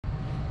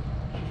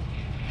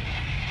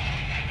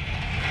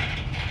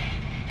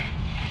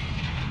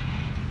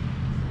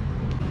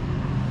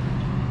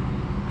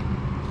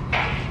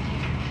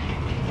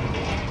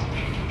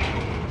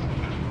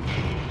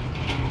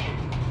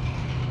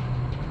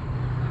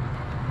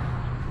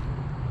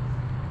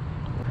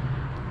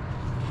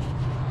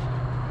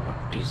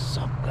is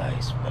up,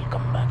 guys?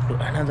 Welcome back to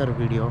another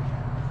video.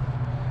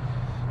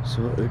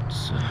 So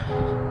it's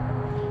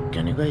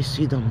can you guys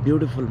see the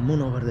beautiful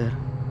moon over there?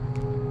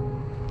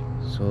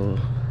 So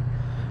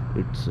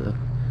it's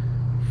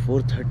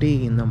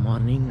 4:30 in the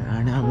morning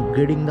and I'm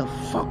getting the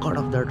fuck out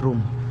of that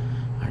room,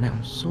 and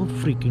I'm so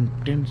freaking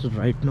tense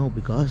right now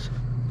because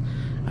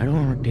I don't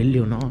want to tell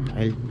you now.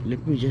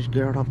 Let me just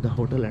get out of the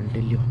hotel and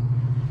tell you.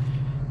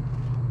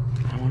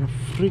 I want to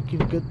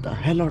freaking get the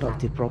hell out of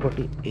the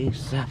property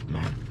ASAP,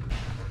 man.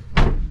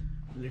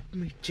 Let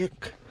me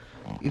check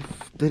if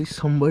there is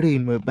somebody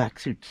in my back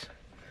seats.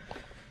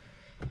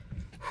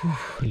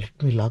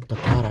 Let me lock the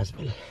car as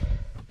well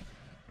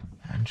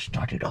and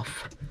start it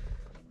off.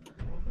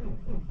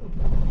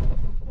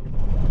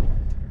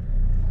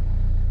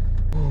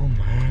 Oh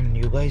man,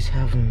 you guys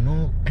have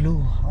no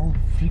clue how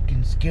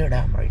freaking scared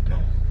I am right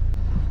now.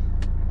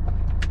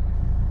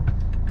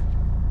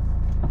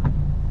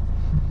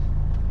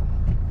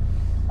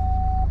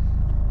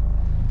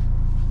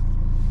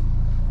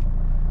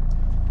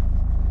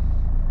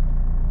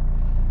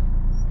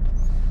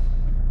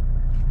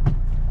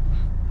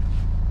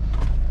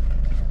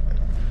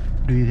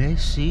 Do you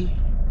guys see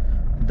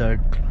that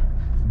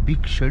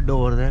big shed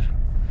over there?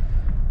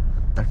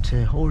 That's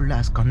a whole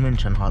ass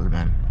convention hall,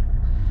 man.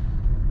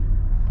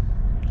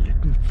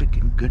 Let me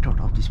freaking get out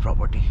of this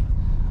property.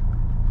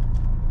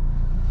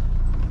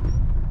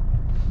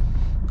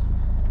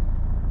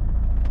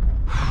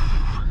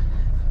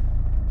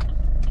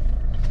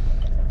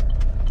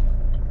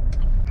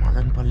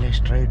 Madanpalle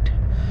Strait.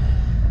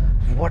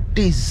 What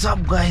is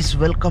up, guys?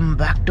 Welcome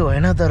back to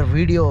another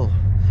video.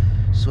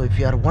 So if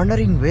you are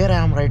wondering where I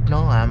am right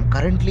now, I am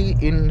currently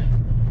in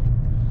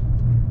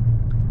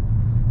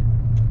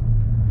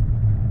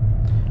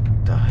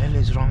the hell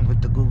is wrong with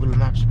the Google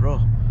Maps,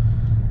 bro?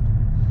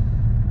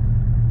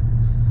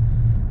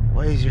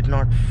 Why is it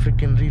not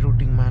freaking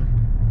rerouting, man?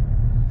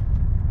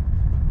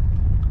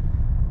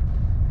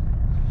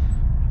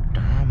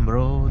 Damn,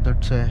 bro,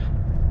 that's a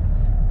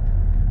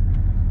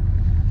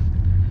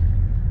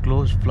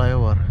closed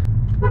flyover.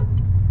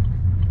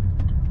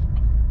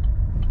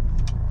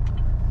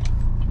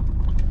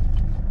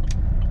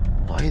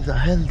 Why the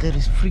hell there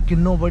is freaking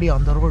nobody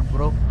on the road,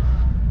 bro?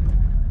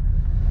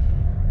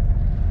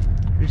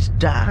 It's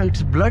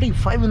bloody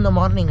 5 in the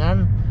morning,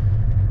 and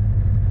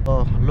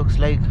oh, looks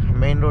like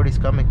main road is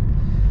coming.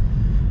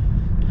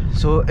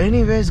 So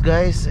anyways,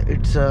 guys,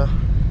 it's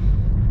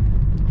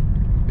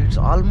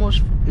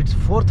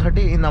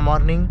 4:30 in the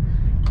morning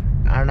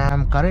and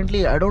I'm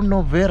currently, I don't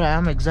know where I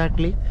am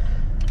exactly,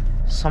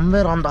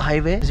 somewhere on the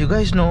highway. As you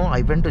guys know,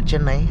 I went to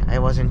Chennai. I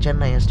was in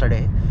Chennai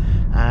yesterday,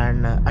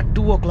 and at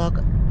 2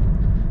 o'clock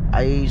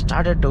I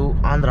started to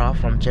Andhra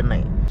from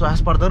Chennai. So as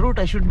per the route,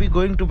 I should be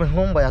going to my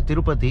home via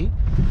Tirupati.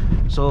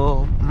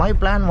 So my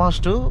plan was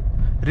to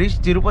reach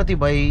Tirupati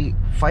by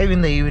 5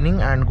 in the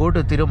evening and go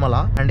to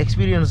Tirumala and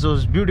experience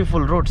those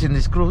beautiful roads in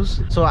this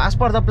cruise. So as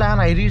per the plan,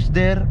 I reached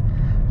there,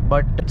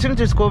 but since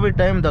it's COVID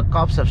time, the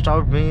cops have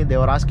stopped me. They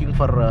were asking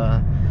for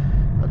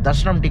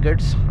darshanam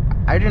tickets.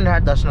 I didn't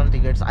have darshanam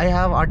tickets. I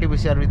have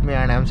RT-PCR with me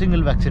and I am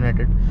single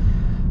vaccinated.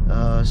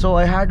 So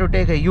I had to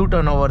take a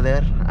U-turn over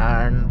there,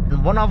 and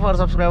one of our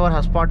subscribers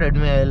has spotted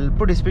me. I'll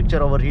put his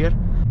picture over here.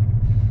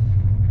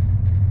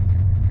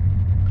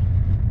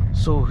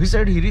 So he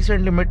said he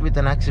recently met with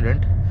an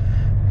accident.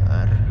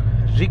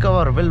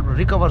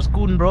 Recover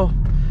soon, bro.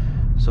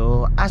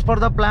 So as per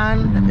the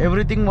plan,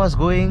 everything was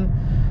going,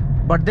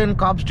 but then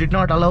cops did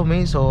not allow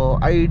me. So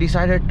I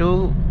decided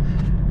to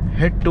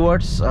head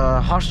towards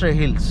Horse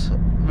Hills,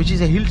 which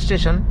is a hill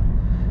station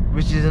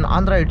which is in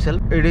Andhra itself.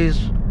 It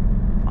is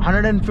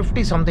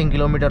 150 something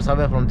kilometers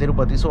away from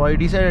Tirupati. So I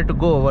decided to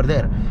go over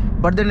there,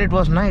 but then it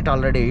was night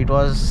already. It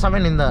was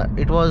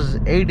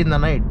 8 in the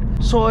night.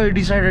 So I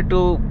decided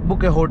to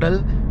book a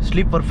hotel,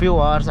 sleep for a few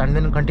hours, and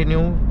then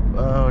continue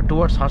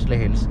towards Horsley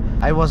Hills.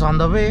 I was on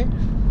the way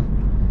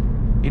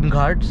in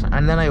Ghats,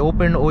 and then I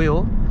opened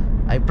Oyo.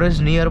 I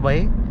pressed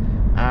nearby,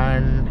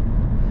 and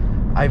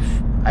I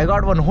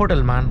got one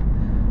hotel, man.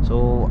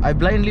 So I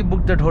blindly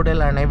booked that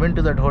hotel, and I went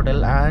to that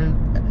hotel, and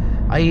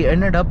I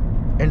ended up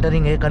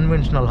entering a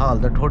conventional hall.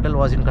 That hotel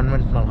was in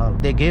conventional hall.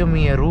 They gave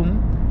me a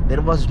room.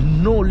 There was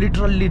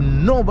literally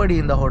nobody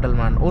in the hotel,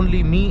 man.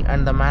 Only me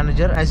and the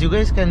manager. As you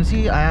guys can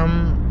see, I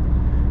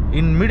am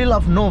in middle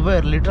of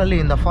nowhere, literally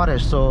in the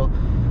forest. So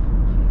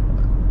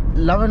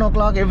 11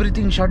 o'clock,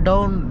 everything shut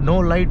down. No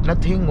light,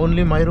 nothing.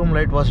 Only my room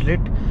light was lit,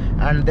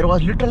 and there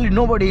was literally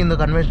nobody in the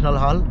conventional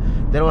hall.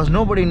 There was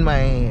nobody in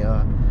my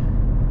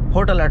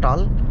hotel at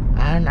all.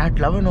 And at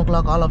 11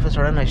 o'clock, all of a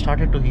sudden, I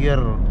started to hear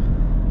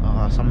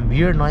some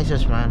weird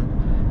noises, man.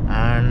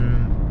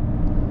 And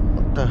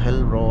what the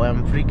hell, bro?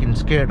 I'm freaking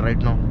scared right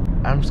now.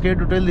 I'm scared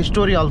to tell the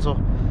story also.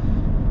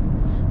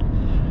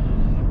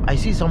 I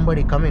see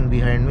somebody coming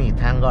behind me.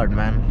 Thank God,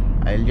 man.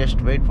 I'll just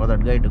wait for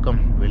that guy to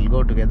come. We'll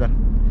go together.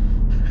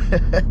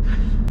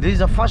 This is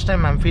the first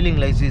time I'm feeling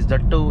like this,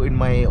 that too in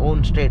my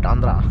own state,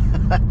 Andhra.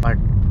 But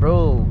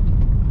bro,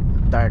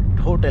 that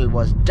hotel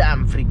was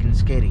damn freaking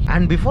scary.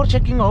 And before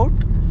checking out,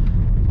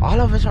 All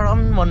of a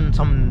sudden,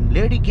 some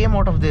lady came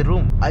out of the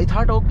room. I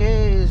thought,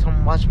 okay,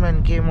 some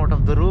watchman came out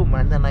of the room,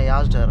 and then I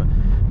asked her,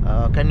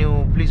 can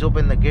you please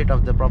open the gate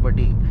of the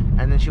property?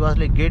 And then she was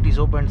like, gate is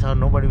open, sir,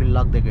 nobody will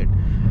lock the gate.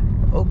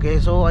 Okay,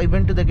 so I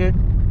went to the gate.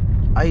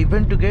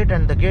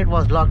 And the gate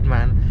was locked,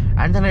 man.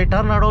 And then I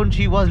turned around,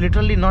 she was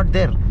literally not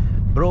there.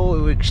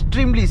 Bro,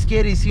 extremely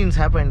scary scenes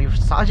happened. If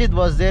Sajid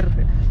was there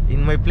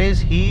in my place,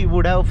 he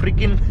would have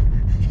freaking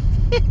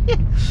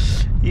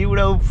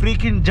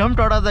jumped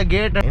out of the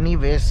gate.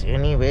 Anyways,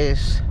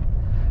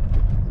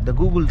 the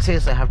Google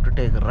says I have to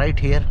take right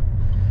here.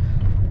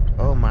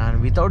 Oh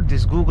man, without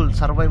this Google,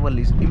 survival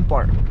is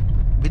important.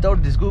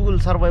 Without this Google,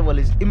 survival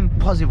is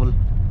impossible.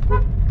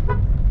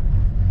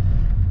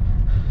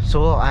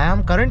 So I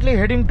am currently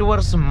heading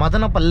towards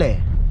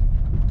Madanapalle.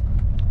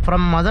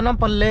 From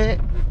Madanapalle,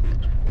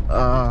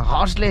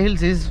 Horsley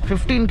Hills is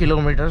 15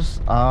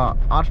 kilometers or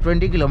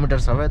 20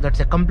 kilometers away. That's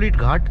a complete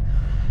ghat.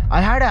 I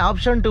had an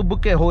option to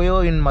book a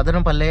Hoyo in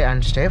Madanapalle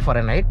and stay for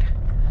a night.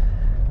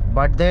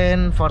 But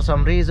then for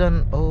some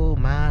reason, oh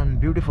man,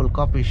 beautiful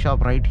coffee shop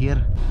right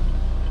here.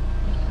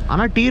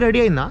 Anna, tea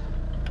ready ainda?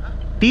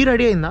 Tea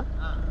ready ainda?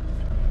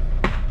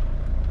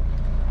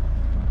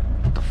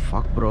 What the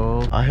fuck,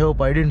 bro? I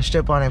hope I didn't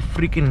step on a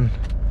freaking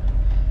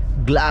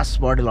glass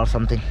bottle or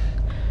something.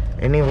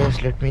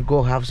 Anyways, let me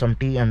go have some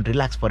tea and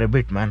relax for a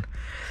bit, man.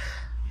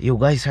 You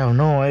guys have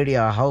no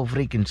idea how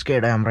freaking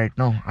scared I am right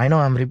now. I know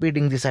I'm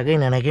repeating this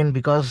again and again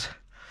because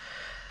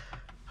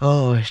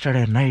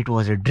yesterday night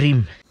was a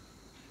dream.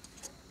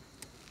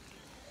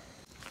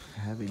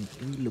 Having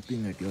tea,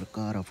 looking at your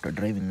car after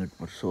driving it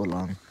for so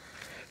long,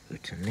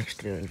 it's a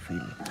next level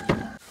feel.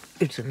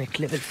 It's a next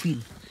level feel.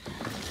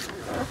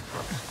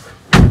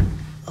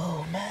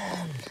 Oh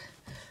man,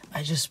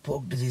 I just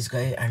spoke to this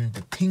guy and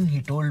the thing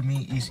he told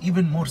me is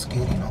even more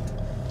scary now.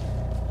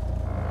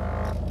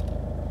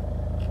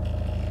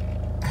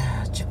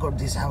 Check out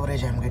this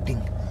average I'm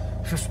getting,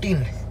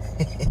 15.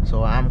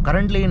 So I'm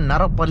currently in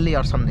Narapalli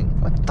or something.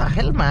 What the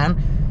hell, man?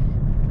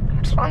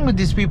 What's wrong with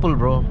these people,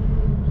 bro?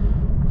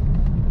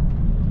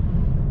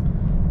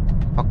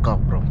 Fuck off,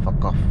 bro,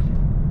 fuck off.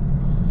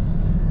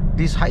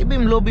 This high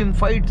beam low beam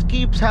fight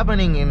keeps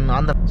happening in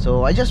Andhra.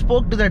 So I just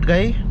spoke to that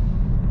guy.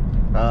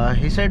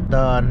 He said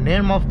the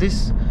name of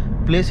this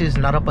place is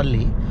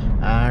Narapalli,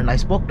 and I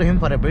spoke to him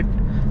for a bit.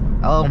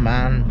 Oh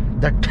man,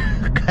 that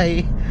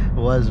guy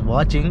was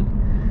watching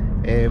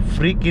a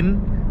freaking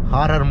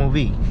horror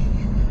movie.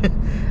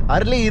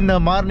 Early in the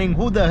morning,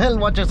 who the hell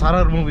watches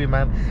horror movie,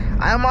 man?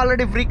 I am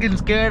already freaking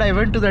scared. I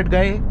went to that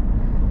guy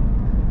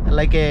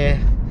like a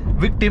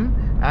victim,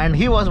 and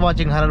he was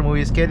watching horror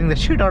movies, scaring the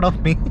shit out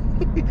of me.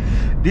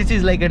 This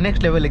is like a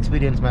next level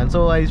experience, man.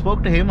 So I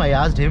spoke to him. I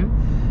asked him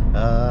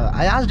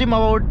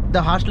about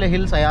the Horsley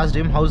Hills. I asked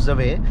him how's the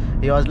way.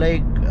 He was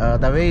like,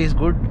 the way is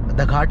good.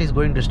 The ghat is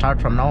going to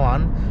start from now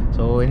on,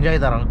 so enjoy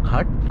the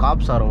ghat.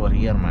 Cops are over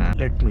here, man.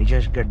 Let me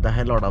just get the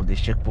hell out of this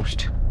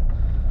checkpost.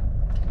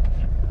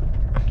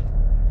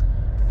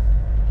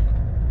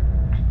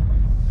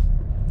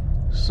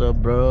 So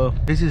bro,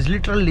 this is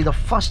literally the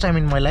first time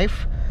in my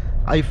life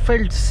I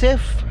felt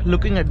safe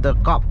looking at the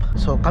cop.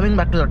 So coming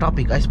back to the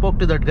topic, I spoke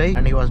to that guy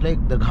and he was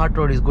like, the ghat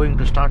road is going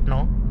to start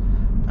now.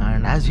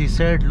 And as he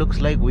said, looks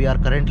like we are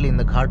currently in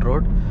the ghat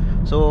road.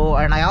 So,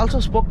 and I also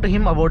spoke to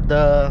him about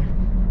the,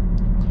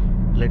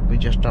 let me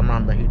just turn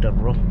on the heater,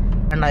 bro.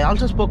 And I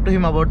also spoke to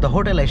him about the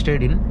hotel I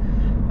stayed in.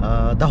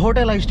 The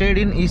hotel I stayed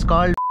in is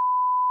called,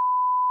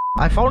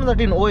 I found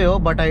that in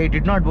Oyo, but I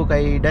did not book.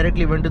 I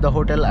directly went to the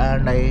hotel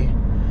and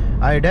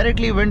I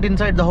directly went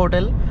inside the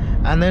hotel,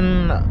 and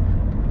then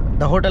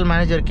the hotel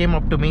manager came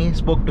up to me,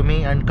 spoke to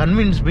me and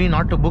convinced me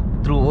not to book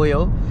through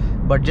Oyo,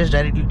 but just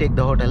directly take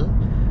the hotel.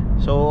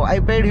 So I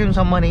paid him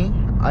some money.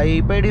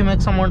 I paid him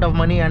X amount of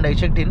money and I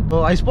checked in.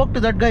 So I spoke to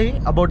that guy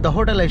about the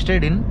hotel I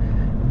stayed in,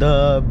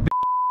 the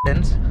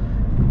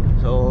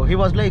So he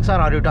was like, sir,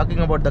 are you talking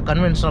about the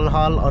conventional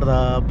hall or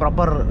the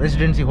proper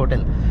residency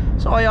hotel?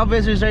 So I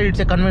obviously said it's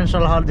a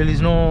conventional hall, there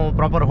is no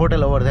proper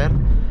hotel over there.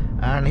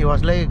 And he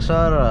was like,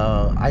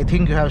 sir, I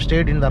think you have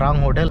stayed in the wrong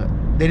hotel.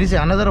 There is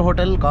another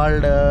hotel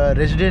called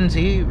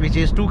Residency, which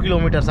is 2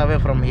 kilometers away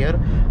from here.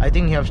 I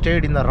think you have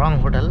stayed in the wrong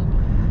hotel.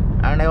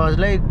 And I was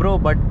like, bro,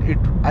 but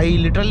I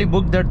literally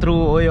booked that through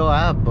Oyo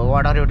app.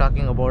 What are you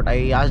talking about?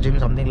 I asked him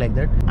something like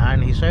that.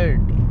 And he said,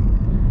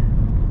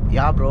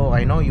 yeah, bro,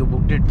 I know you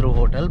booked it through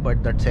hotel,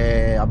 but that's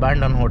a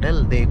abandoned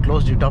hotel. They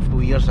closed it off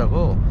 2 years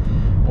ago.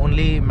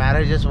 Only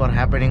marriages were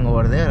happening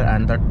over there,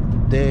 and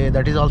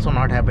that is also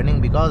not happening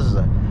because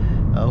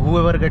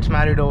whoever gets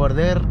married over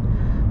there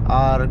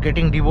are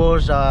getting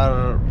divorced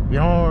or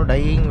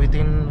dying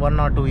within 1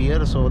 or 2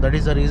 years. So that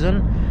is the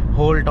reason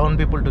whole town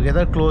people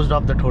together closed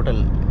off that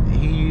hotel.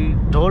 He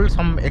told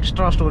some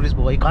extra stories,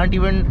 bro. I can't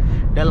even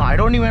tell. I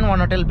don't even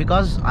want to tell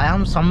because I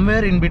am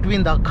somewhere in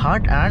between the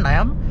ghat and I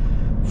am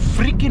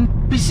freaking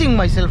pissing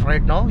myself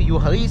right now. You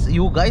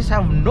guys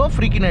have no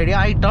freaking idea.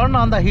 I turned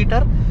on the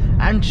heater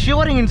and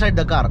shivering inside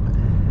the car.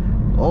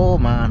 Oh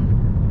man,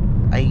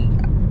 I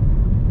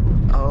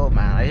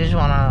just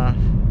wanna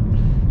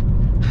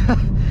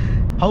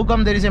how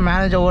come there is a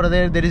manager over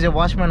there, there is a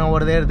watchman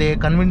over there, they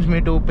convinced me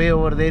to pay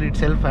over there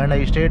itself and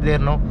I stayed there,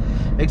 no,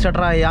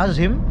 etc. I asked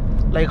him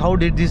like, how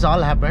did this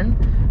all happen?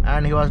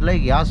 And he was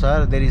like, yeah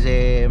sir, there is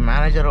a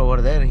manager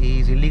over there,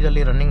 he is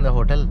illegally running the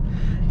hotel.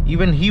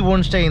 Even he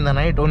won't stay in the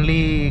night,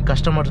 only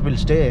customers will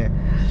stay.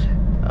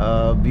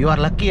 You are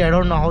lucky, I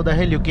don't know how the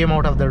hell you came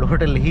out of that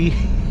hotel.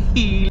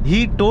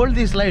 He told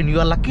this line, you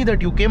are lucky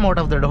that you came out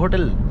of that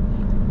hotel.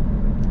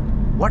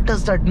 What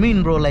does that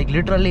mean, bro? Like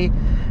literally.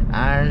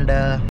 And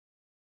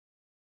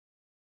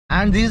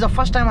this is the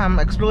first time I'm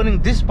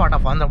exploring this part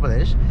of Andhra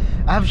Pradesh.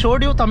 I have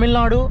showed you Tamil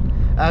Nadu,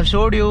 I have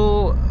showed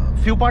you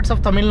few parts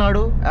of Tamil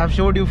Nadu, I have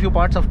showed you few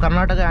parts of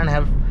Karnataka, and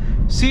have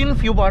seen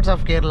few parts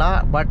of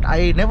Kerala, but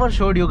I never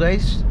showed you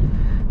guys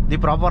the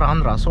proper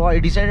Andhra. So I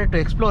decided to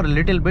explore a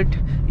little bit.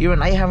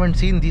 Even I haven't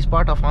seen this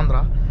part of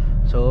Andhra.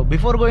 So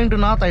before going to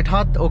north, I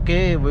thought,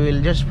 okay, we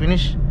will just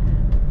finish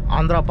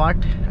Andhra part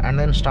and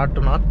then start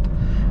to north.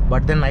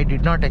 But then I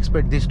did not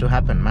expect this to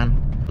happen, man.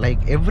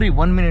 Like every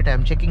 1 minute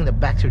I'm checking the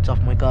back seats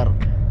of my car.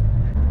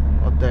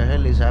 What the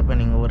hell is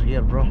happening over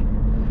here, bro?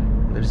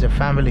 There is a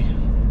family.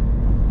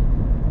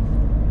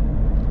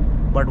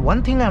 But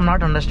one thing I'm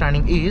not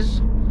understanding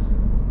is,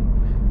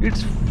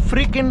 it's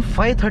freaking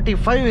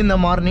 5:35 in the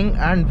morning,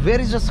 and where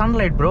is the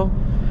sunlight, bro?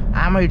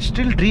 Am I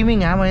still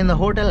dreaming? Am I in the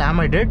hotel? Am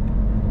I dead?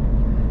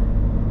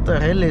 What the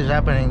hell is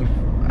happening?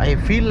 I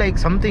feel like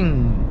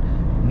something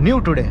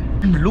new today.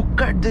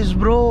 Look at this,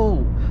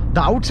 bro.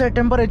 The outside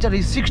temperature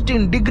is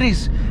 16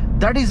 degrees.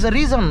 That is the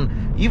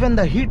reason. Even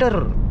the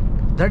heater,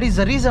 that is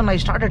the reason I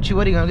started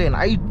shivering again.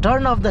 I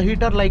turned off the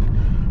heater like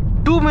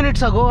 2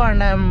 minutes ago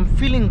and I'm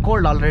feeling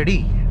cold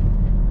already.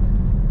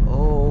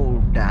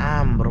 Oh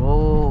damn,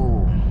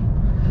 bro.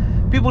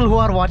 People who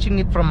are watching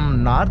it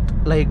from north,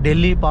 like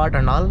Delhi part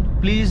and all,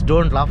 please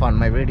don't laugh on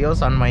my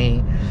videos, on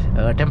my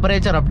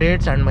temperature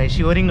updates and my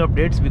shivering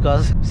updates,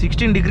 because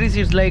 16 degrees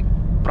is like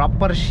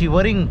proper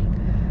shivering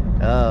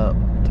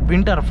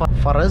winter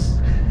for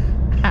us,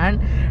 and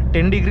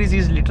 10 degrees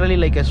is literally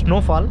like a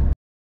snowfall.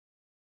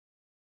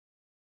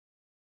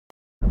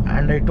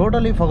 And I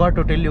totally forgot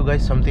to tell you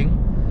guys something.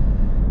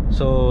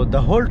 So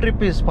the whole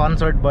trip is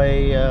sponsored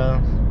by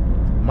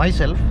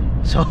myself,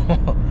 so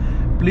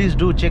please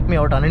do check me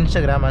out on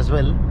Instagram as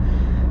well,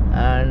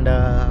 and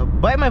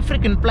buy my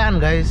freaking plan,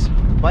 guys.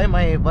 Buy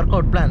my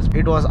workout plans.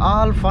 It was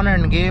all fun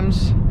and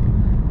games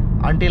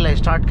until I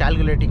start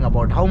calculating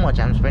about how much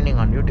I'm spending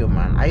on YouTube,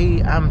 man.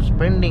 I am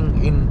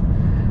spending in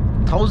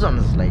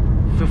thousands, like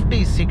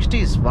 50s,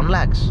 60s, 1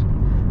 lakhs.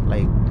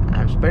 Like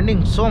I'm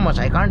spending so much,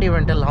 I can't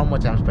even tell how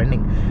much I'm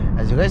spending.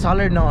 As you guys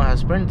already know, I have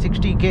spent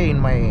 60k in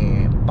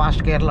my past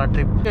Kerala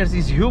trip. There's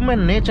this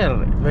human nature.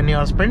 When you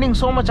are spending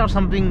so much or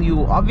something,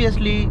 you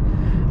obviously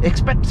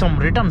expect some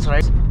returns,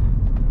 right?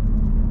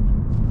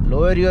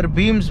 Lower your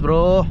beams,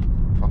 bro.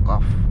 Fuck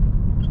off.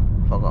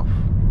 Fuck off.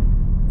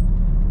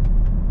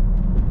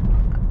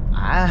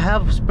 I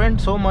have spent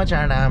so much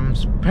and I'm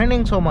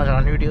spending so much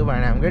on YouTube,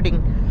 and I'm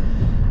getting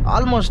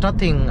almost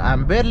nothing.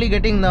 I'm barely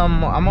getting the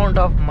amount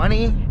of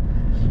money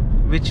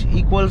which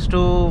equals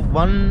to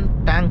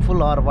 1 tank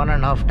full or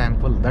 1.5 tank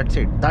full. That's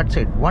it. That's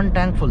it. 1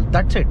 tank full.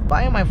 That's it.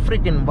 Buy my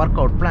freaking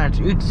workout plans.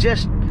 It's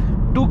just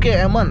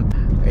 2k a month.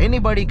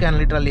 Anybody can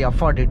literally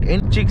afford it.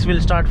 Any chicks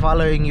will start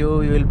following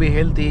you. You will be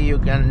healthy. You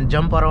can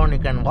jump around. You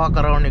can walk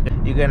around.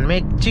 You can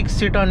make chicks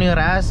sit on your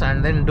ass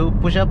and then do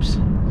push-ups.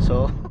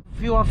 So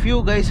few of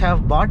you guys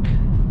have bought.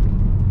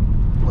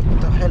 What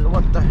the hell?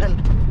 What the hell?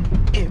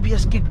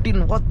 ABS kicked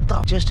in. What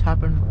the just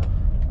happened?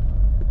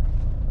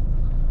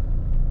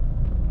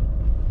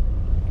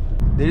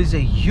 There is a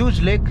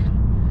huge lake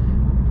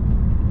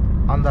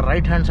on the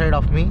right hand side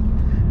of me,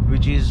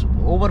 which is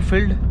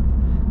overfilled,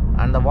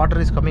 and the water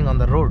is coming on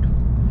the road.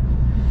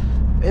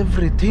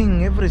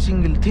 Everything, every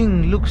single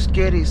thing looks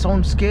scary,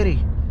 sounds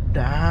scary.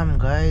 Damn,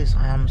 guys,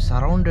 I am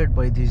surrounded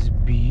by these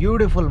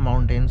beautiful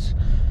mountains,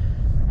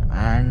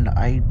 and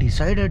I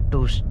decided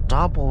to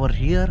stop over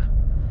here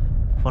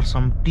for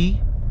some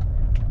tea,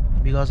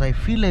 because I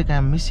feel like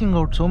I'm missing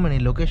out so many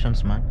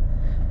locations, man.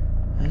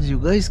 As you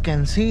guys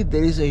can see,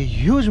 there is a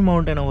huge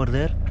mountain over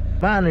there.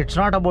 Man, it's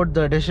not about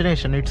the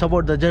destination, it's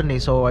about the journey.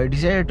 So I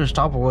decided to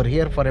stop over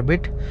here for a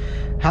bit,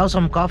 have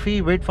some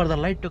coffee, wait for the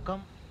light to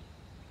come.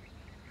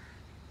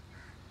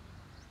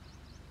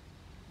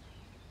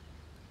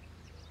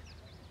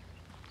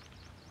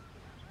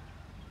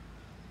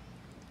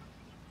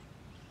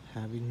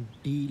 Having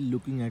tea,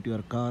 looking at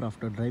your car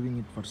after driving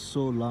it for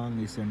so long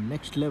is a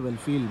next level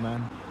feel,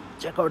 man.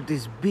 Check out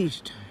this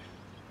beast.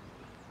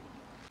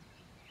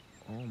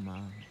 Oh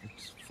man,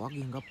 it's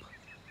fogging up.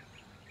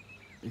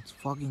 It's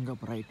fogging up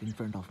right in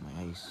front of my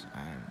eyes,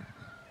 and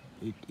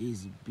it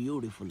is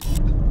beautiful.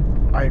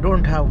 I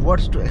don't have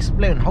words to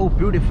explain how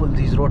beautiful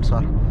these roads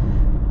are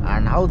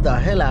and how the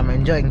hell I'm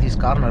enjoying these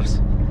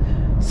corners.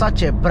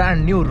 Such a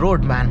brand new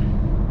road, man.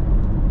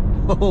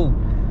 Oh.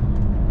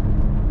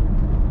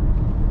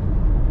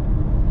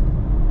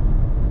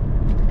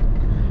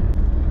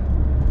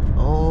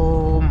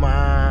 Oh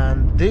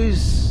man,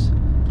 this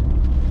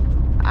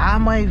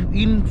Am I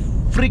in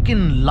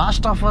freaking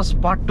Last of Us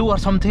Part 2 or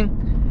something?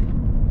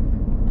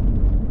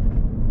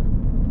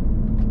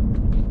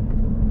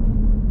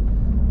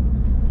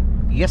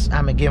 Yes,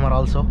 I'm a gamer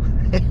also.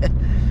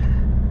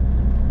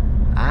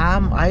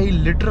 Am I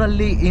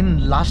literally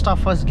in Last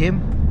of Us game?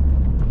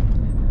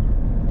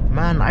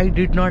 Man, I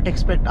did not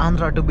expect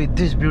Andhra to be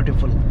this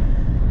beautiful.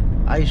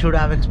 I should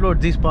have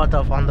explored this part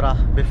of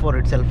Andhra before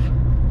itself.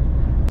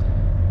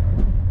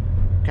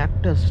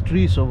 Cactus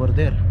trees over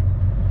there.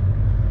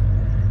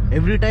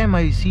 Every time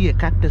I see a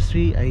cactus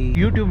tree, a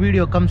YouTube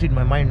video comes in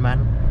my mind, man.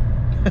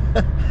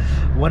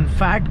 One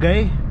fat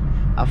guy,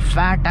 a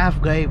fat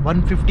half guy,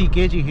 150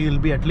 kg he will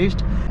be at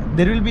least.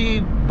 There will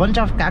be bunch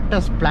of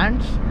cactus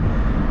plants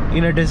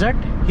in a desert.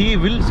 He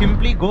will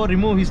simply go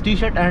remove his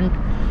t-shirt and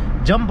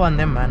jump on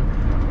them, man.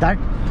 That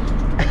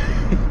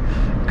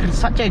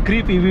such a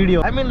creepy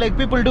video. I mean, like,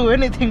 people do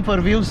anything for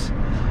views.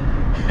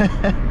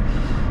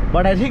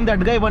 But I think that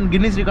guy won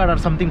Guinness record or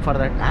something for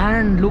that.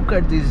 And look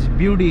at this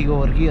beauty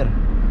over here.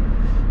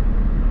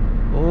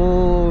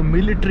 Oh,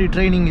 military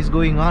training is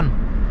going on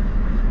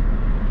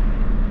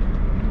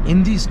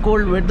in these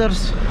cold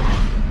weathers.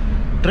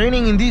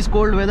 Training in these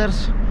cold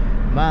weathers,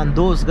 man,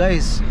 those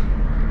guys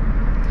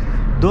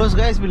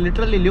will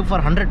literally live for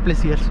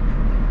 100+ years.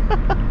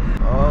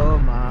 Oh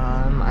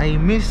man, I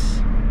miss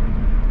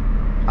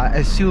a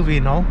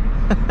SUV now.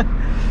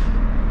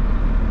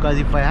 Because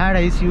if I had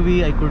a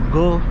SUV, I could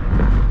go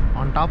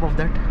on top of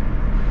that.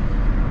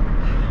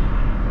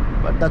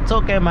 But that's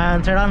okay,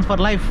 man. Sedans for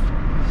life.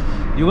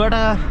 You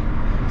gotta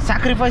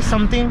sacrifice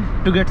something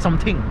to get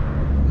something.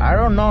 I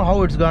don't know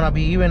how it's gonna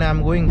be, even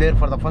I'm going there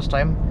for the first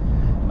time.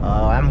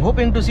 I'm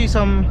hoping to see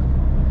some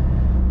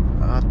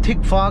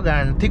thick fog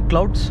and thick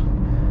clouds,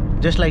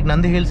 just like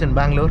Nandi Hills in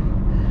Bangalore.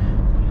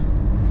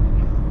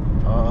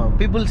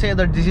 People say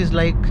that this is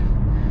like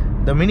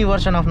the mini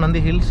version of Nandi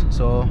Hills,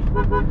 so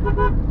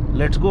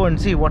let's go and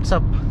see what's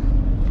up.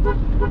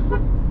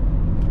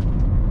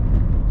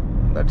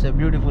 That's a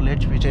beautiful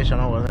HP station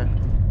over there.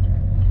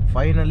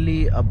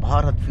 Finally, a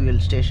Bharat fuel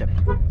station.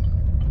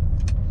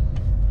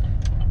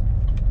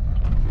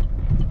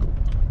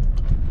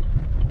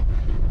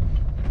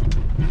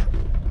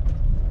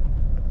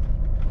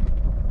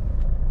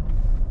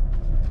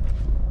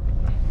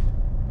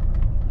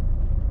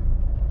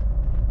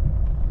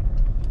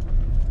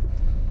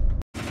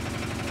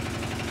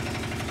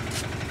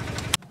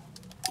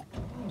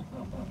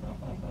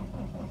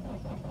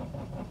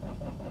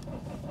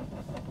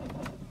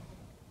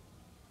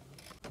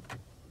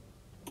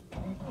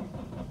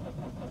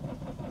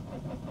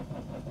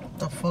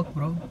 What the fuck,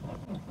 bro?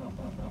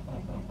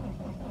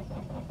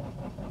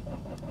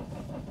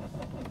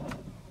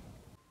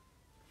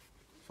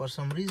 For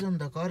some reason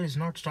the car is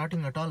not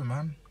starting at all,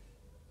 man.